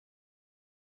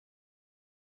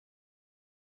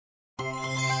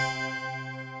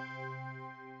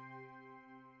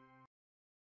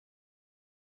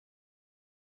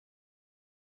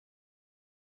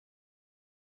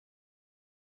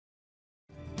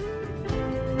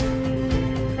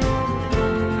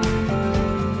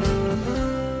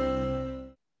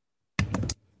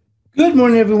Good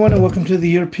morning, everyone, and welcome to the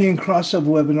European crossover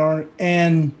webinar.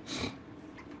 And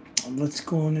let's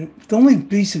go on. The only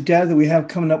piece of data that we have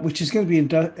coming up, which is going to be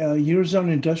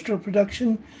Eurozone industrial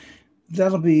production,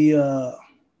 that'll be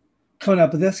coming up,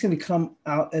 but that's going to come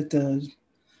out at the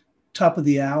top of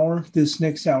the hour, this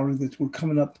next hour that we're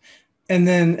coming up. And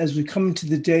then as we come into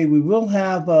the day, we will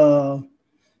have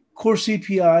core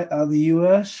CPI out of the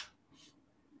U.S.,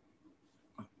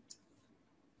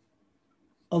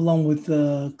 along with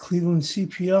the Cleveland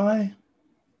CPI.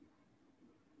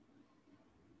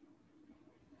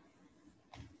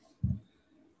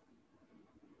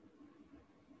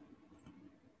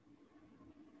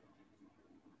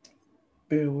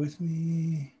 Bear with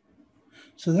me.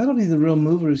 So that'll be the real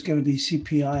mover, is going to be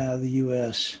CPI out of the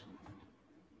U.S.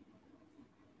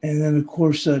 And then, of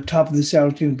course, top of this hour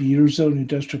is going to be Eurozone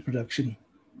industrial production.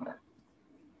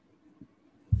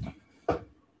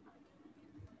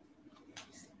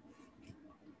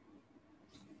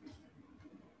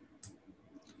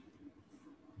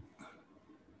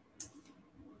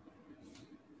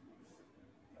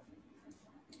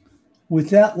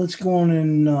 With that, let's go on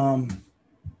and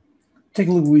take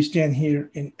a look where we stand here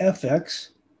in FX.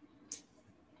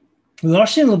 We are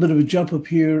seeing a little bit of a jump up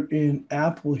here in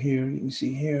Apple here. You can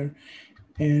see here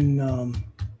in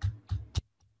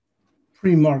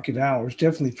pre-market hours,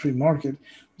 definitely pre-market.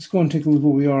 Let's go and take a look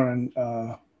where we are in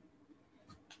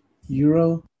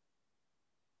Euro.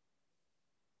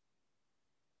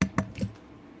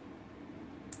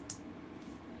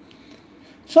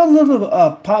 So a little bit of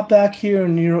a pop back here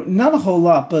in Euro, not a whole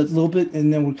lot, but a little bit,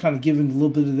 and then we're kind of giving a little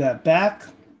bit of that back.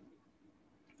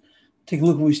 Take a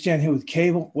look where we stand here with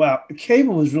cable. Wow,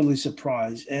 cable was really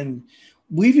surprised, and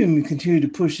we've even continued to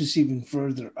push this even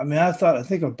further. I mean, I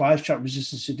think our buy chart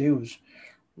resistance today was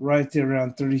right there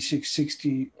around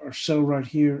 36.60 or so right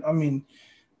here. I mean,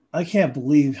 I can't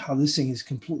believe how this thing is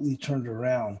completely turned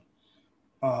around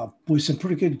with some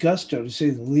pretty good gusto, to say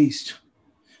the least.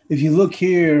 If you look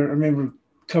here, I remember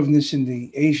covering this in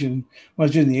the Asian, when I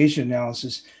was doing the Asian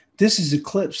analysis, this is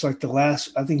eclipsed like the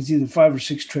last, I think it's either 5 or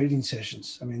 6 trading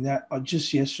sessions. I mean, that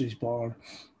just yesterday's baller.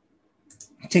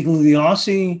 Take a look at the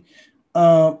Aussie.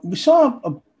 We saw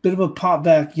a bit of a pop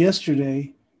back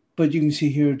yesterday, but you can see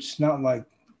here it's not like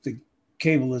the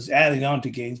cable is adding on to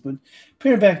gains, but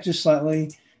pairing back just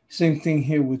slightly. Same thing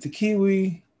here with the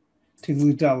Kiwi. Take a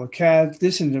look at dollar CAD.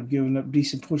 This ended up giving up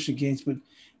decent push of gains, but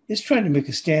it's trying to make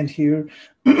a stand here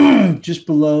just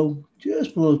below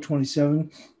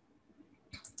 27.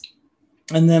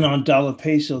 And then on dollar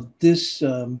peso, this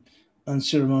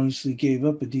unceremoniously gave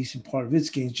up a decent part of its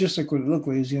gains, just like what it looked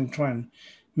like. It was going to try and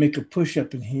make a push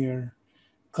up in here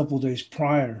a couple of days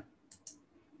prior.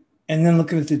 And then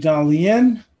looking at the dollar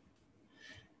yen,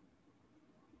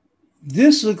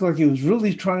 this looked like it was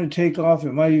really trying to take off.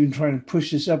 It might even try to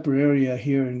push this upper area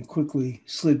here and quickly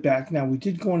slid back. Now, we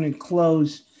did go in and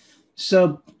close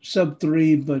sub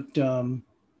 3, but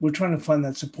we're trying to find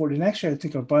that support. And actually, I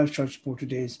think our bias chart support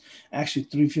today is actually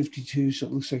 352. So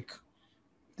it looks like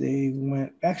they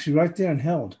went actually right there and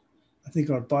held. I think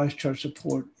our bias chart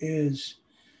support is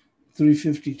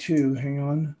 352. Hang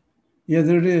on. Yeah,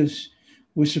 there it is.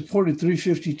 We supported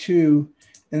 352,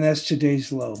 and that's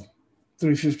today's low,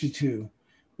 352.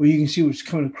 Where you can see what's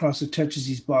coming across that touches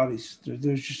these bodies.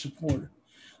 There's your support.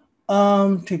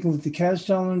 Take a look at the CAD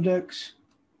dollar index.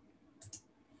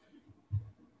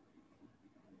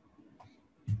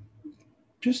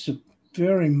 Just a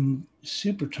very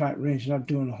super tight range, not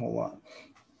doing a whole lot.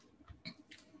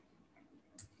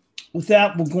 With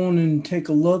that, we'll go in and take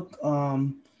a look where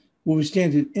we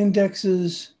stand at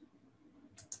indexes.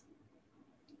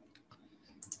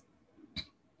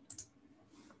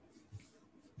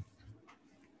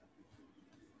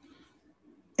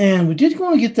 And we did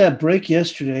go and get that break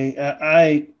yesterday.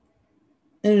 I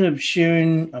ended up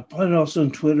sharing, I put it also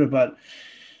on Twitter about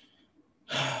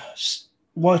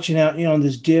watching out, on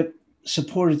this dip,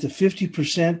 support at the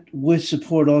 50% with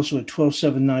support also at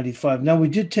 12,795. Now, we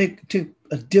did take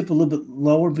a dip a little bit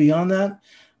lower beyond that,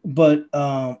 but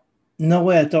no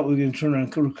way I thought we were going to turn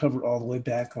around and recover all the way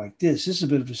back like this. This is a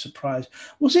bit of a surprise.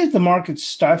 We'll see if the market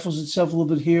stifles itself a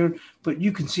little bit here, but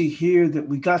you can see here that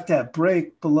we got that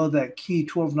break below that key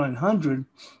 12,900.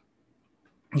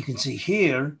 You can see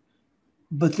here,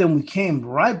 but then we came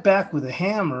right back with a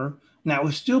hammer. Now, it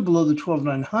was still below the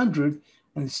 12,900,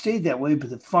 and it stayed that way, but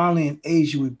then finally in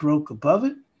Asia, we broke above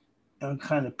it and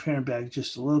kind of paring back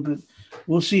just a little bit.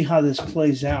 We'll see how this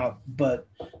plays out, but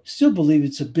still believe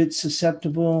it's a bit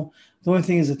susceptible. The only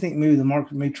thing is I think maybe the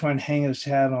market may try and hang its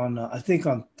hat on, I think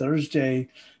on Thursday,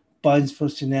 Biden's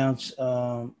supposed to announce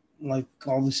like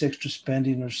all this extra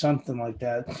spending or something like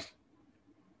that.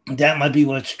 that might be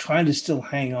what's trying to still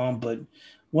hang on. But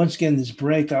once again, this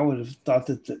break, I would have thought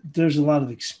that there's a lot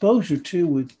of exposure too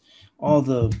with all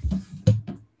the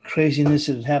craziness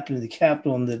that had happened in the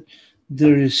Capitol, and that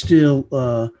there is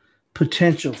still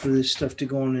potential for this stuff to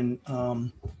go on and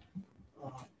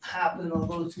happen.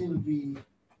 Although it's going to be,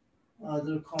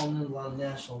 they're calling in a lot of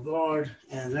National Guard,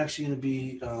 and they're actually going to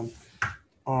be,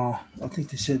 I think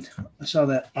they said, I saw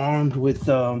that armed with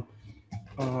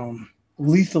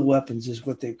lethal weapons is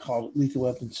what they call it, lethal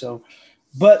weapons. So,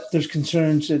 but there's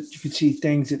concerns that you could see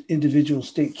things at individual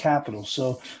state capitals.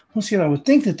 So we'll see. I would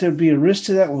think that there'd be a risk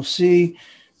to that. We'll see.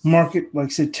 Market, like I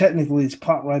said, technically it's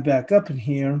popped right back up in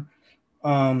here.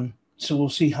 So we'll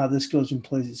see how this goes and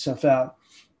plays itself out.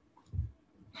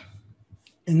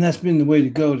 And that's been the way to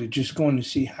go, to just going to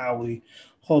see how we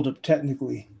hold up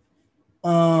technically.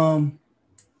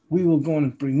 We will go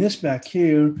and bring this back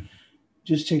here.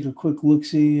 Just take a quick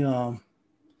look-see.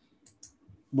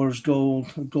 Where's gold?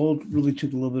 Gold really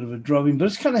took a little bit of a drubbing, but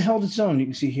it's kind of held its own. You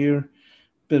can see here, a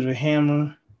bit of a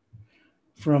hammer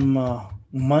from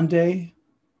Monday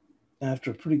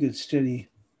after a pretty good steady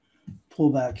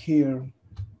pullback here.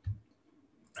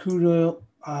 Crude oil.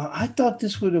 I thought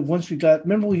this would have, once we got,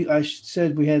 remember I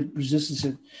said we had resistance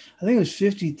at, I think it was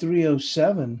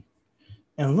 53.07.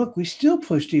 And look, we still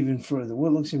pushed even further.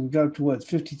 Well, it looks like we got up to what,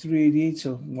 53.88.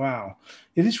 So, wow.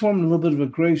 It is forming a little bit of a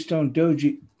gravestone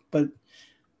doji, but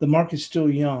the market's still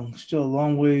young, still a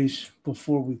long ways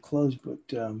before we close. But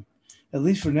at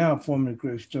least for now, forming a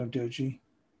gravestone doji.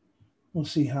 We'll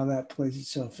see how that plays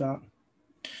itself out.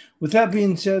 With that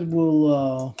being said,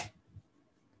 we'll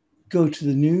go to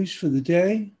the news for the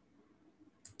day.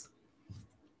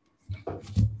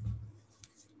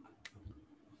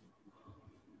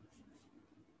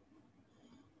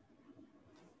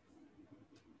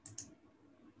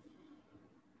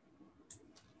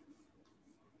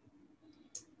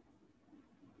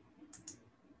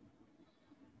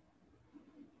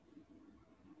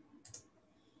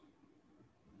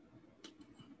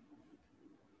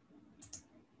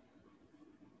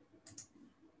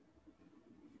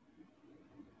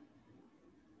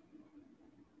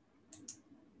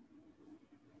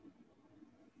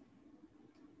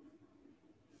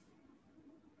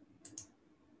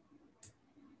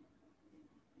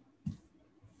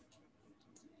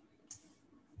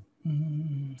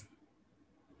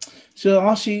 So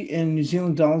Aussie and New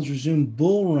Zealand dollars resumed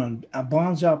bull run.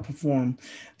 Bonds outperform.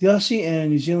 The Aussie and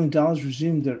New Zealand dollars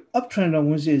resumed their uptrend on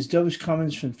Wednesday as dovish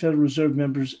comments from Federal Reserve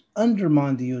members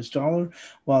undermined the U.S. dollar,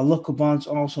 while local bonds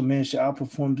also managed to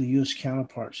outperform the U.S.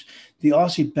 counterparts. The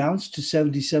Aussie bounced to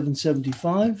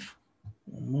 77.75.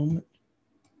 One moment.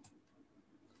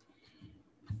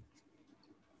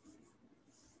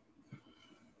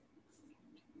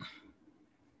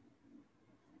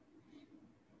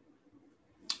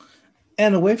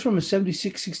 And away from a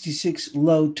 76.66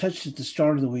 low touched at the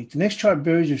start of the week. The next chart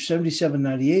barriers are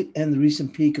 77.98 and the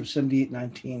recent peak of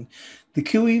 78.19. The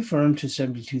QE firmed to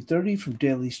 72.30 from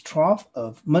daily's trough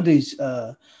of Monday's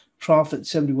trough at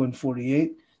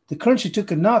 71.48. The currency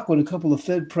took a knock when a couple of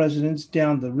Fed presidents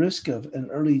downed the risk of an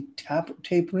early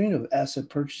tapering of asset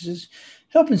purchases,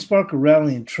 helping spark a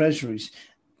rally in treasuries.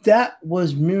 That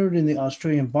was mirrored in the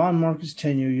Australian bond markets.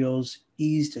 10-year yields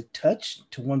eased a touch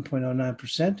to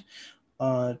 1.09%.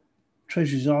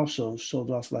 Treasuries also sold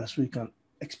off last week on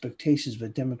expectations of a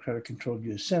Democratic-controlled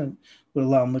U.S. Senate would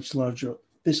allow a much larger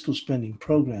fiscal spending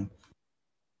program.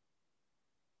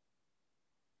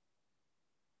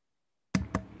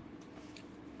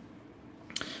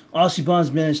 Aussie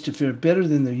bonds managed to fare better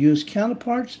than their U.S.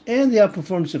 counterparts, and the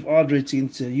outperformance of odd rates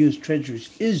against the U.S.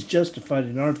 Treasuries is justified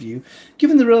in our view.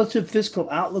 Given the relative fiscal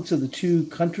outlooks of the two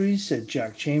countries, said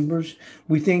Jack Chambers,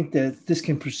 we think that this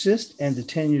can persist and the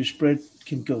 10-year spread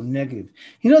can go negative.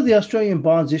 The Australian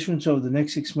bonds issuance over the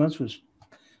next 6 months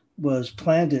was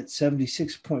planned at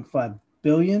 $76.5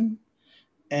 billion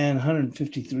and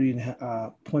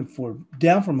 153.4,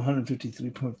 down from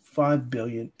 153.5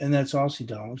 billion, and that's Aussie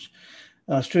dollars.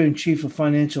 Australian Chief of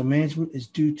Financial Management is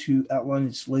due to outline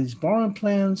its latest borrowing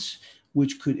plans,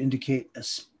 which could indicate a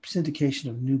syndication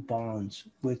of new bonds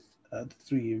with the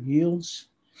 3-year yields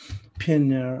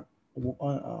pinned there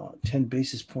 10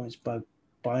 basis points by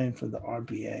buying for the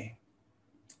RBA.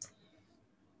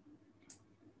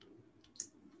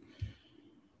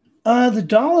 The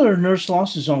dollar nursed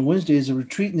losses on Wednesday as a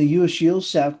retreat in the U.S. yield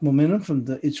sapped momentum from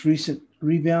its recent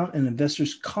rebound, and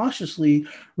investors cautiously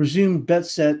resumed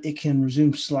bets that it can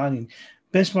resume sliding.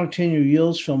 Benchmark 10-year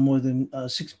yields fell more than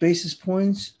 6 basis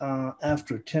points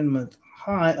after a 10-month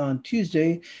high on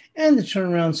Tuesday, and the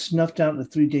turnaround snuffed out a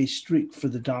 3-day streak for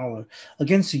the dollar.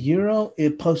 Against the euro,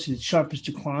 it posted its sharpest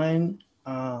decline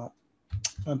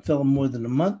fell more than a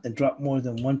month and dropped more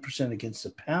than 1% against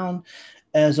the pound,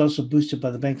 as also boosted by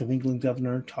the Bank of England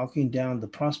governor talking down the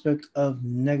prospect of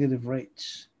negative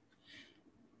rates.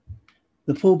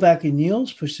 The pullback in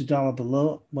yields pushed the dollar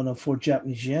below 104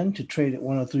 Japanese yen to trade at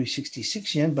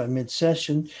 103.66 yen by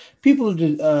mid-session. People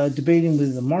are debating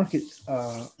whether the market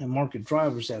and market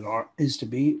drivers that are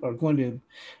going to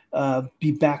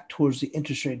be back towards the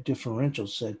interest rate differential,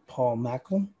 said Paul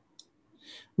Mackel.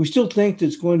 We still think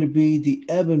there's going to be the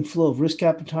ebb and flow of risk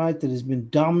appetite that has been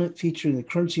dominant feature in the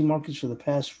currency markets for the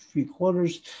past few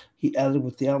quarters, he added,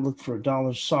 with the outlook for a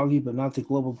dollar soggy, but not the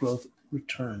global growth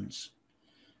returns.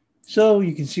 So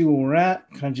you can see where we're at,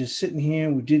 kind of just sitting here.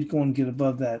 We did go and get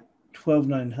above that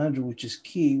 12,900, which is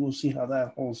key. We'll see how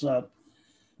that holds up.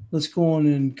 Let's go on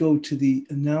and go to the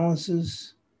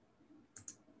analysis.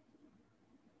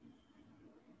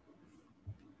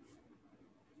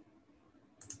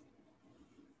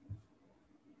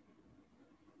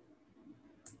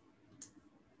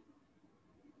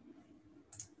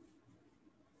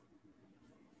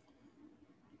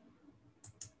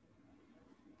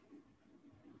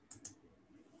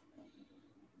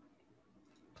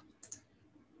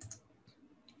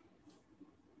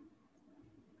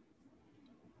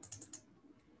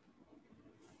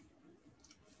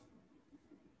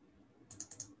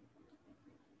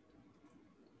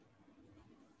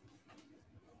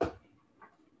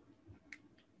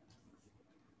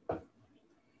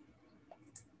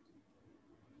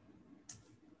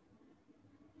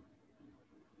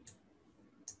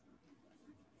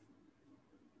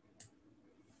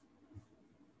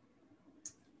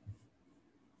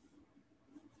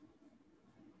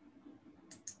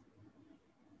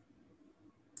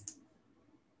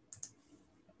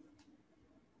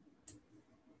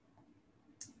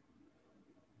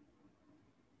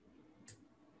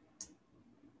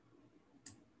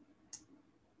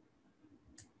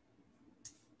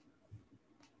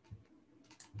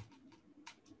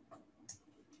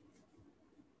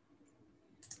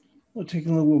 We'll take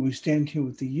a look where we stand here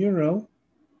with the euro.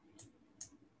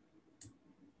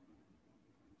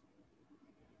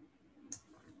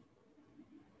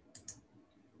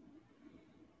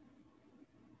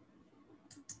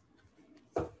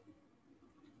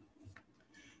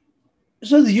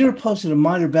 So the euro posted a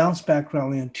minor bounce back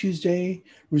rally on Tuesday.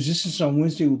 Resistance on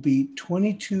Wednesday will be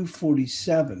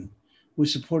 22.47, with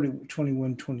support at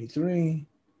 21.23.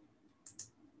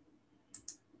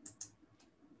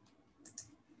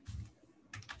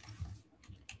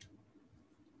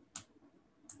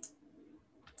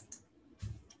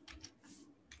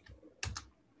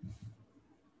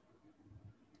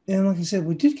 And like I said,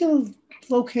 we did get a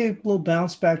okay little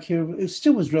bounce back here. It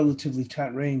still was relatively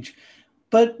tight range,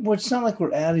 but it's not like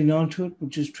we're adding on to it. We're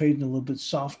just trading a little bit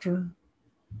softer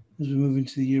as we move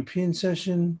into the European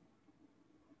session.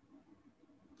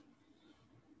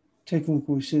 Take a look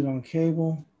where we sit on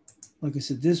cable. Like I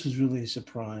said, this was really a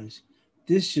surprise.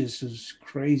 This just was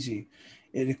crazy.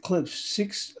 It eclipsed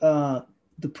the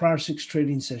prior 6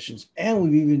 trading sessions, and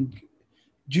we've even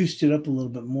juiced it up a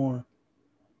little bit more.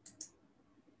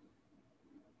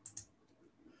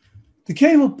 The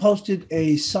cable posted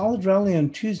a solid rally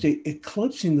on Tuesday,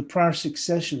 eclipsing the prior 6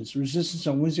 sessions. Resistance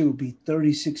on Wednesday would be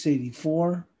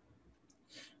 36.84,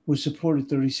 with support at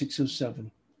 36.07.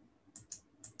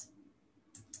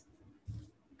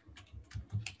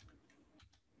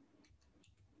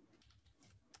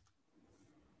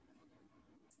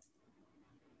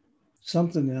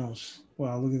 Something else.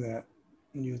 Wow, look at that.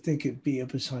 And you would think it'd be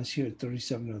up as high as here at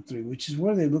 37.03, which is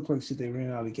where they look like they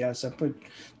ran out of gas. I put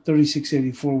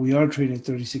 36.84. We are trading at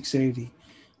 36.80.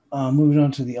 Moving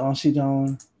on to the Aussie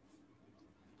dollar.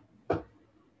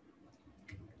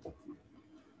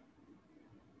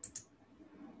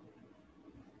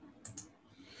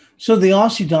 So the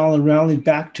Aussie dollar rallied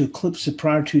back to eclipse the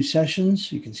prior 2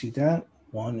 sessions. You can see that,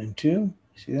 1 and 2.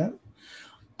 See that?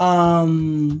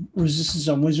 Resistance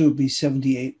on Wednesday would be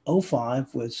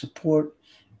 78.05 with support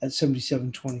at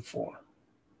 77.24.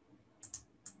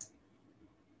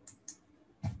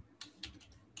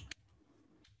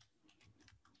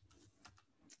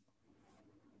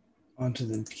 Onto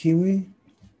the Kiwi.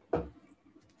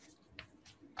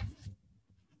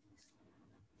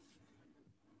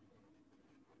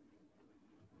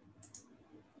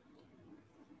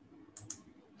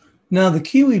 Now, the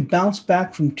Kiwi bounced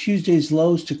back from Tuesday's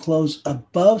lows to close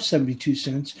above 72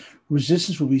 cents.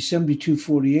 Resistance will be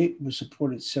 72.48 with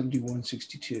support at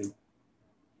 71.62.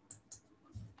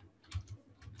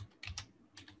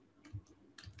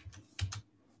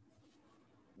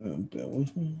 Bear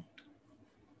with me.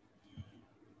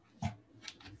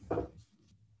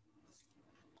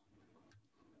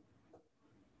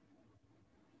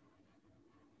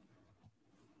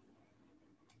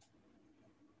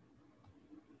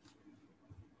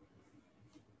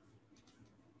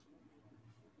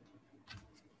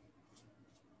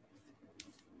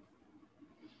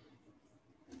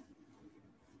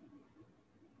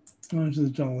 On to the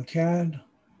dollar CAD.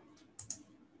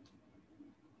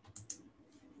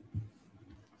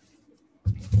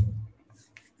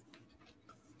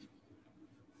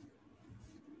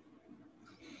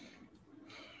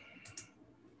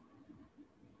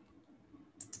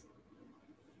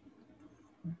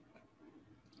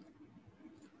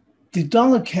 The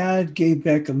dollar CAD gave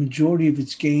back a majority of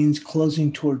its gains,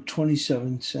 closing toward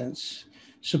 27 cents.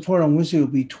 Support on Wednesday will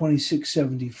be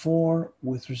 26.74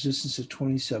 with resistance at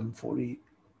 27.49.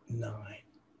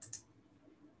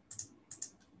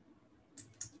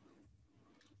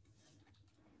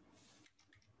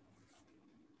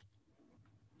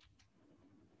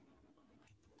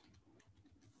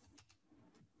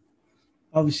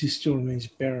 Obviously still remains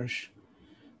bearish.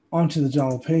 On to the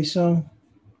dollar peso.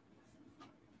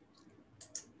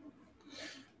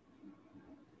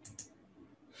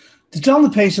 The dollar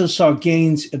peso saw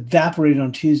gains evaporate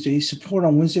on Tuesday. Support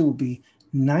on Wednesday will be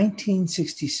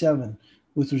 1967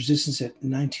 with resistance at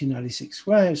 1996.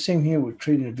 Well, same here. We're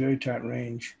trading a very tight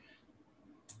range.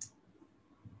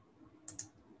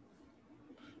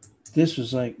 This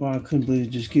was like, wow, I couldn't believe it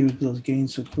just gave us those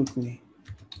gains so quickly.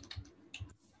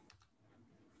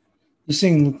 This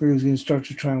thing looked like it was going to start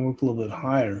to try and work a little bit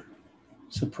higher.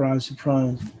 Surprise,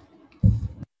 surprise.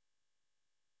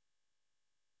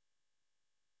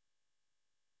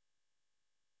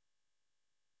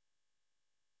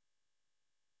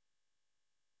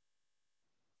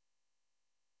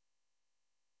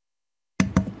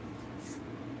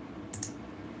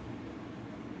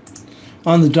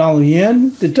 On the dollar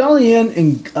yen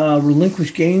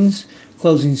relinquished gains,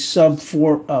 closing sub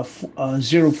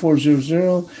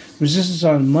 0400. Resistance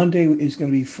on Monday is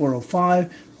going to be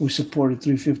 405. We supported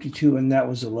 352, and that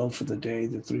was a low for the day,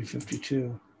 the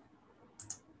 352.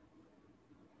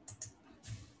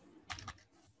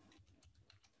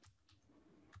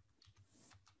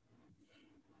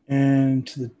 And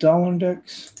to the dollar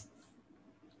index.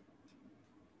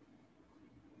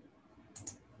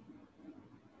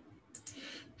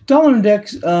 Dollar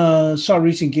index saw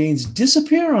recent gains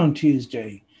disappear on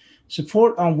Tuesday.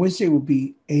 Support on Wednesday will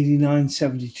be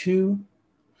 89.72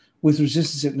 with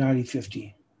resistance at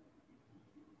 90.50.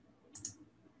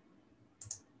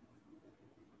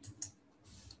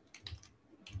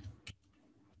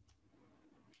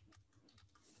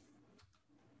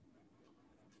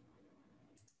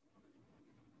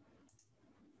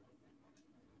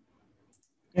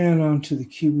 And on to the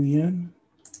Cuban yen.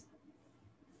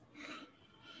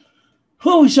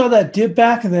 Well, we saw that dip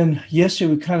back, and then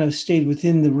yesterday we kind of stayed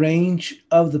within the range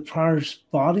of the prior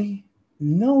body.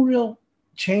 No real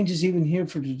changes even here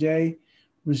for today.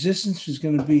 Resistance is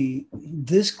going to be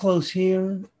this close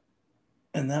here,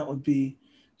 and that would be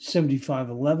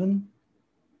 75.11.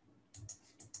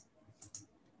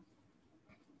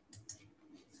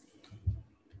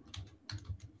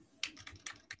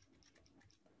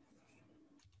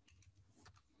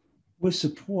 With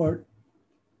support,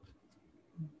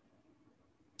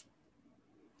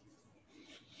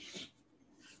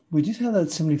 we did have that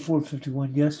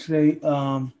 74.51 yesterday.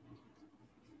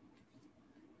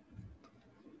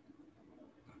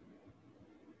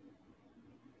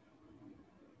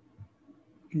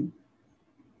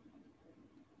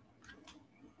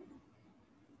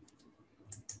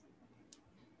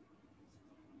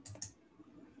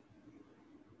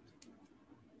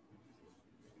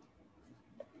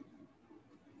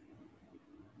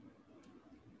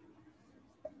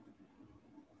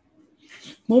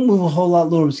 Won't move a whole lot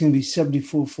lower. It's going to be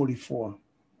 74.44.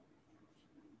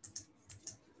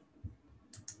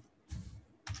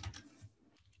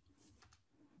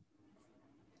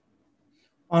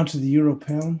 Onto the euro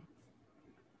pound.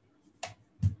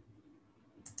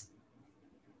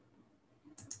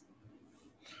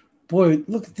 Boy,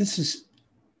 look, this is,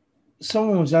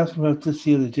 someone was asking about this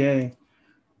the other day,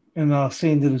 and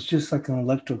saying that it's just like an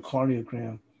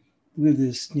electrocardiogram. Look at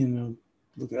this,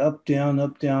 look up, down,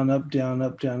 up, down, up, down,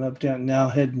 up, down, up, down, now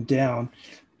heading down.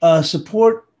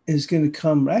 Support is going to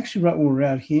come actually right where we're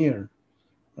at here,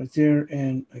 right there,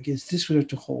 and I guess this would have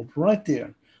to hold right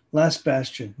there. Last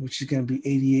bastion, which is going to be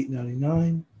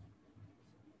 88.99.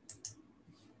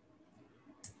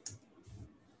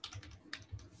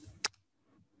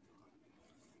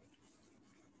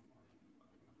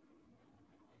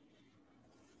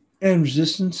 And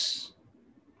resistance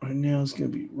right now is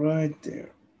going to be right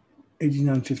there,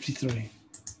 89.53.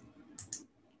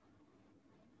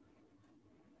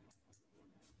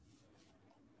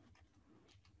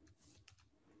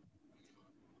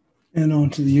 And on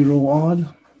to the euro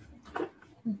odd.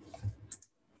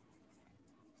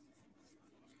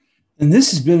 And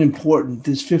this has been important,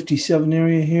 this 57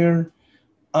 area here.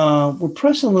 We're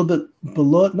pressing a little bit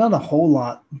below it, not a whole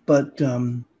lot, but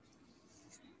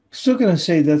still going to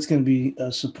say that's going to be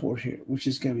support here, which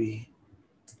is going to be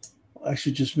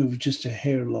actually just move just a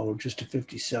hair lower, just to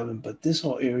 57. But this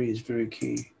whole area is very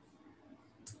key.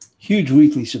 Huge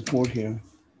weekly support here.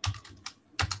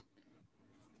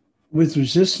 With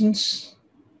resistance,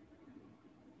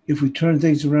 if we turn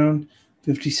things around,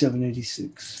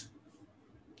 57.86.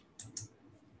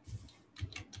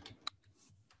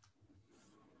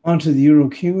 Onto the Euro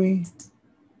Kiwi.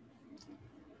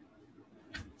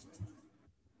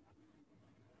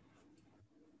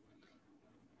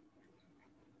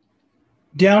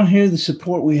 Down here, the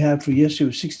support we had for yesterday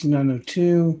was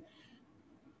 69.02.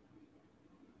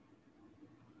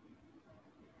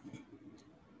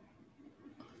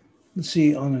 Let's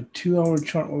see on a 2-hour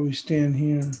chart where we stand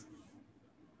here.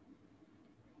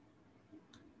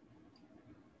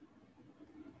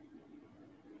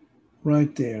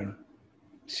 Right there.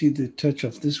 See the touch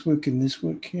off this wick and this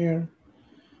wick here.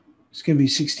 It's going to be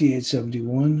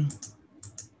 68.71.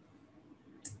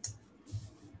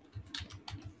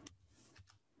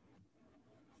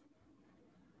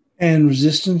 And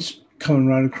resistance coming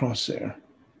right across there,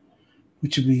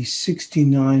 which would be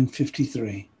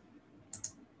 69.53.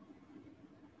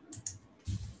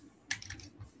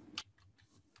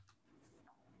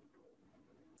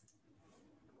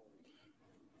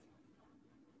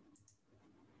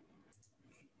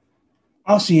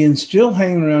 ASEAN still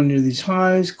hanging around near these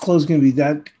highs. Close going to be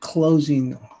that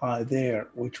closing high there,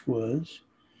 which was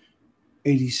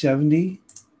 80.70.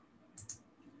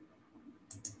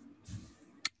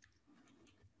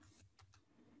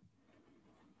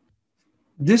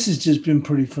 This has just been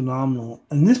pretty phenomenal.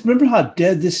 And this, remember how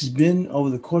dead this has been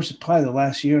over the course of probably the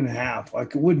last year and a half?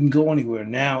 Like it wouldn't go anywhere.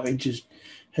 Now it just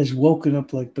has woken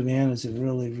up like bananas and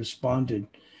really responded.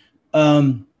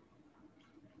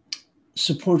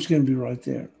 Support's going to be right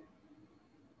there.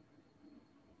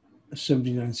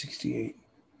 79.68.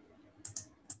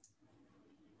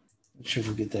 Not sure if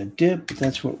we'll get that dip, but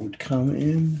that's what would come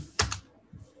in.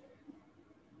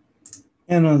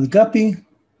 And on the guppy,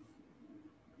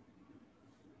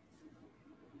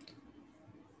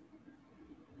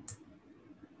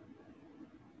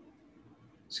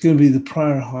 it's going to be the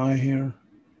prior high here,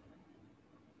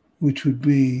 which would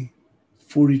be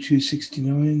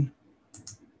 42.69.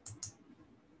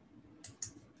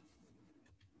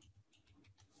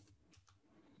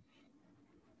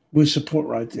 With support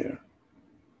right there.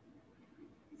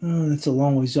 Oh, that's a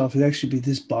long ways off. It'd actually be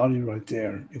this body right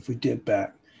there if we dip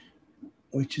back,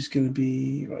 which is going to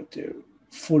be right there,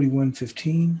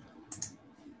 41.15.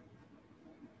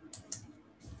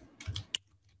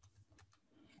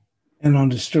 And on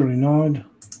to sterling odd.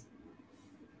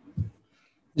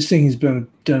 This thing has done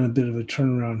a bit of a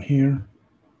turnaround here.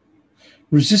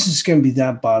 Resistance is going to be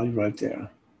that body right there.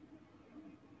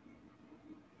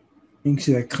 You can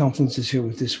see that confluence is here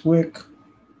with this wick.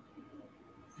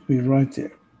 It'll be right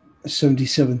there.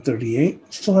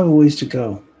 77.38. Still have a ways to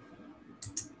go.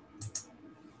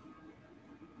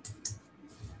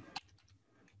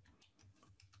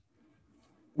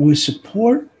 With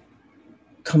support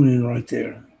coming in right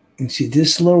there. You can see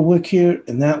this lower wick here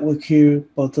and that wick here.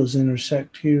 Both those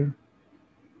intersect here.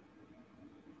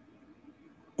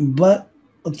 But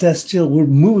that's still, we're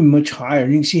moving much higher.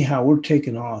 You can see how we're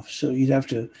taking off. So you'd have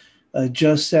to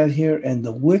adjust that here. And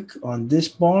the wick on this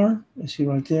bar, you see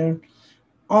right there,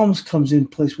 almost comes in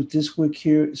place with this wick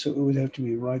here. So it would have to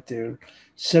be right there.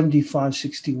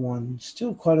 75.61.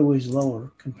 Still quite a ways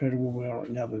lower compared to where we are right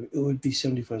now, but it would be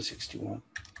 75.61.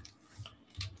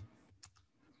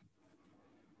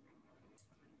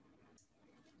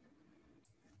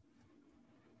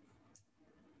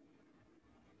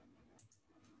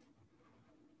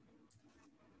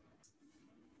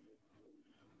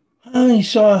 You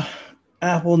saw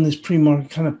Apple in this pre-market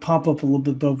kind of pop up a little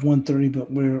bit above 130,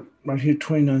 but we're right here,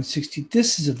 29.60.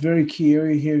 This is a very key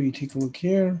area here. You take a look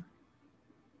here.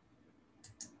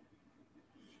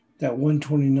 That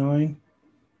 129.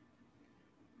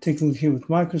 Take a look here with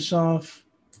Microsoft.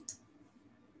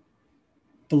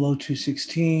 Below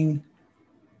 216.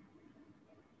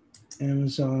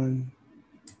 Amazon.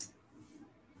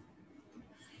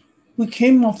 We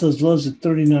came off those lows at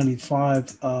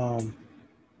 30.95.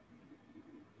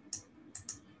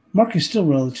 Market's still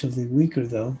relatively weaker,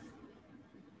 though.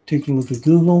 Taking a look at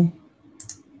Google.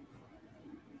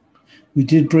 We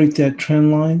did break that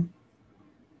trend line.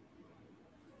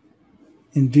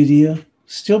 NVIDIA,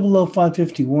 still below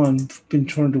 551, been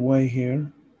turned away here.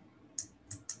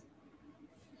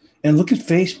 And look at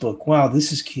Facebook. Wow,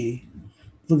 this is key.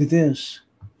 Look at this.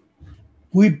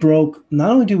 We broke,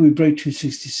 not only did we break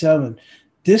 267,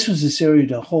 This was this area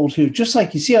to hold here. Just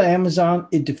like you see how Amazon,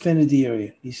 it defended the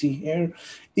area. You see here,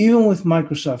 even with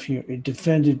Microsoft here, it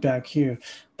defended back here.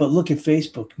 But look at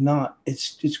Facebook, not.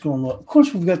 It's going low. Of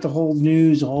course, we've got the whole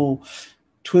news, the whole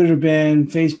Twitter ban,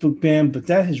 Facebook ban, but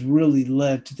that has really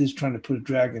led to this trying to put a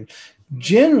drag in.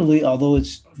 Generally, although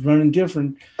it's running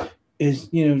different,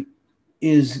 Facebook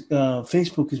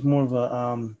is more of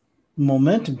a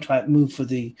momentum type move for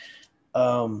the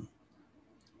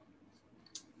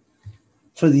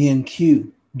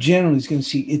NQ. Generally, it's going to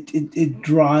see it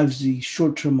drives the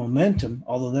short-term momentum,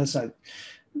 although that's not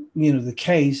the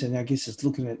case, and I guess it's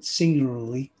looking at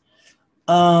singularly.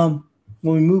 When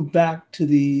we move back to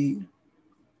the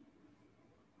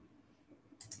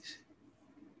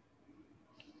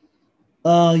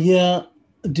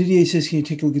Didier says, can you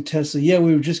take a look at Tesla? Yeah,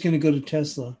 we were just going to go to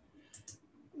Tesla.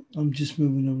 I'm just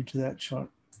moving over to that chart.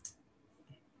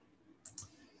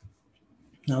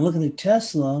 Now looking at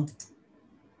Tesla,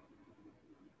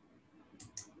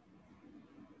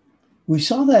 we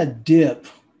saw that dip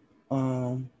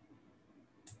over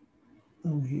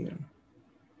here.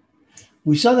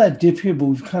 We saw that dip here, but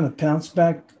we've kind of bounced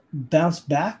back.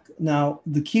 Now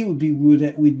the key would be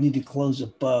we'd need to close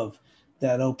above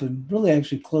that open, really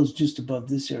actually close just above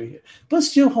this area, but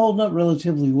still holding up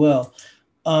relatively well.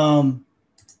 Looking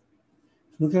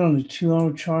on the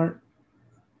 2-hour chart,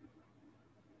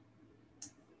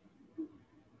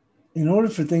 in order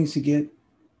for things to get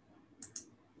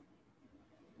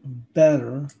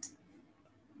better,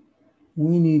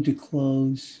 we need to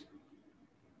close,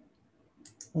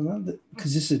 well, not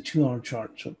because this is a 2-hour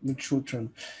chart, so it's short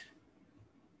term.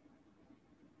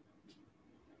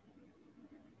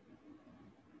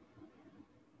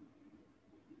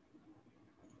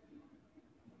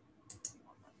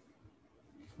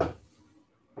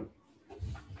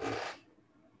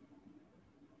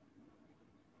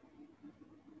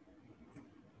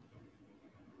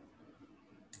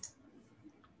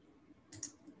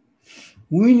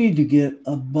 We need to get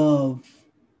above,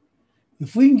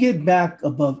 if we can get back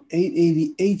above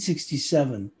 880,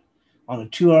 867 on a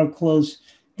 2-hour close,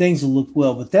 things will look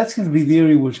well. But that's going to be the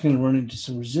area where it's going to run into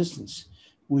some resistance,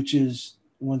 which is,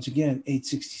 once again,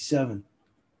 867.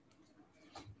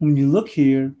 When you look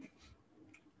here,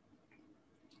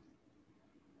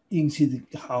 you can see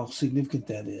how significant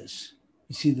that is.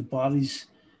 You see the bodies,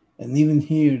 and even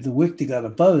here, the wick, they got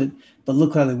above it, but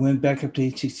look how they went back up to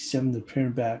 867, they're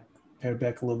paired back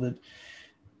a little bit.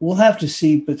 We'll have to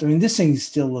see, but I mean, this thing is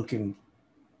still looking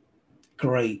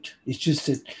great. It's just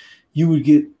that you would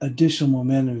get additional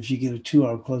momentum if you get a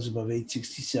 2-hour close above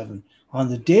 867. On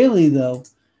the daily, though,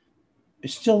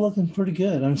 it's still looking pretty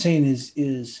good. I'm saying is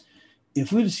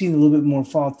if we'd have seen a little bit more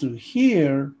fall through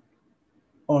here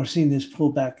or seen this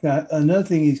pullback. Now, another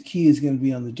thing is key is going to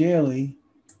be on the daily.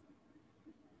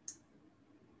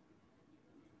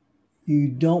 You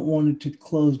don't want it to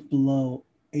close below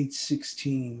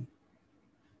 816.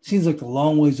 Seems like a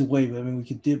long ways away, but I mean, we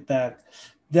could dip back.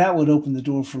 That would open the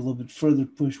door for a little bit further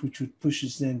push, which would push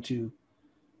us then to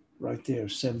right there,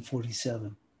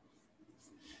 747.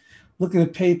 Looking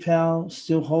at PayPal,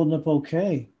 still holding up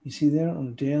okay. You see there on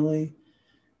the daily.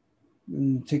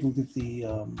 And take a look at the,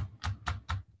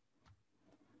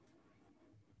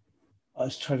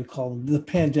 let's try to call them the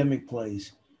pandemic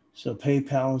plays. So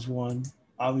PayPal is one.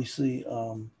 Obviously,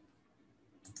 let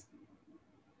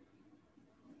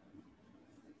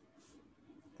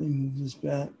me move this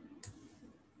back.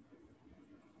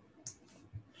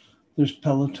 There's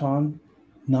Peloton.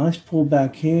 Nice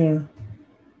pullback here.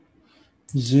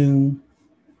 Zoom.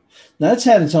 Now, that's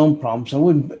had its own problems. I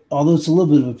wouldn't, although it's a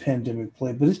little bit of a pandemic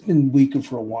play, but it's been weaker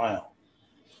for a while.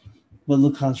 But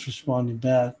look how it's responding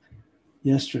back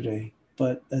yesterday.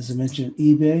 But as I mentioned,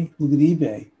 eBay, look at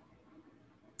eBay.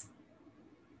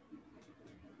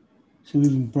 So we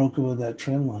even broke over that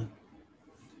trend line.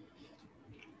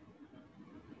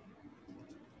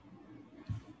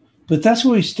 But that's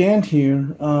where we stand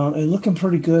here. And looking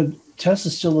pretty good. Tesla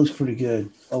still looks pretty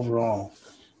good overall.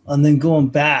 And then going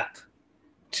back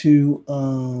to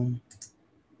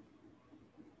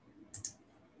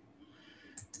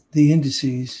the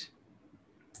indices,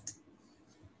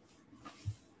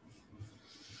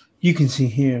 you can see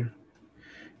here,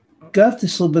 got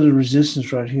this little bit of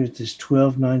resistance right here at this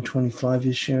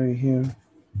 12,925-ish area here.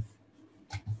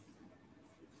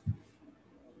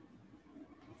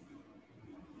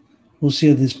 We'll see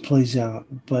how this plays out.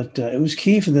 But it was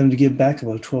key for them to get back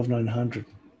about 12,900.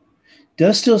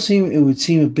 Does still seem, it would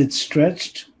seem a bit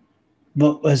stretched.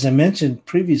 But as I mentioned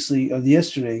previously or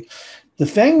yesterday, the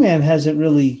Fang Man hasn't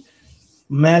really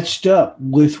matched up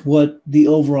with what the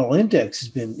overall index has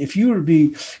been. If you were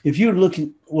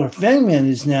looking where Fang Man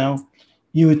is now,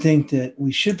 you would think that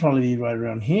we should probably be right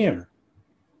around here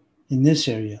in this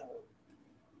area.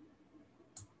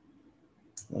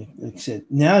 Like I said,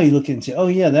 now you look and say, oh,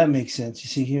 yeah, that makes sense. You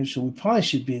see here. So we probably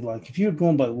should be like, if you're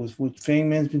going by with what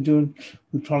Fangman's been doing,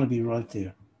 we'd probably be right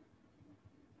there.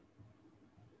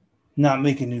 Not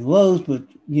making new lows, but,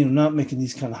 not making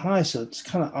these kind of highs. So it's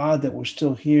kind of odd that we're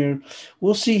still here.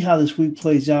 We'll see how this week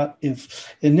plays out. And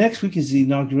next week is the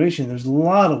inauguration. There's a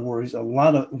lot of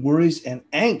worries and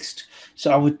angst.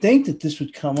 So I would think that this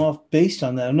would come off based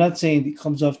on that. I'm not saying it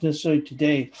comes off necessarily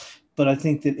today, but I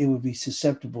think that it would be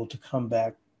susceptible to come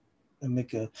back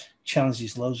and challenge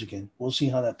these lows again. We'll see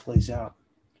how that plays out.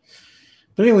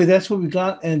 But anyway, that's what we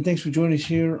got. And thanks for joining us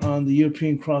here on the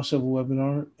European Crossover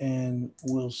webinar. And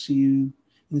we'll see you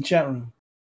in the chat room.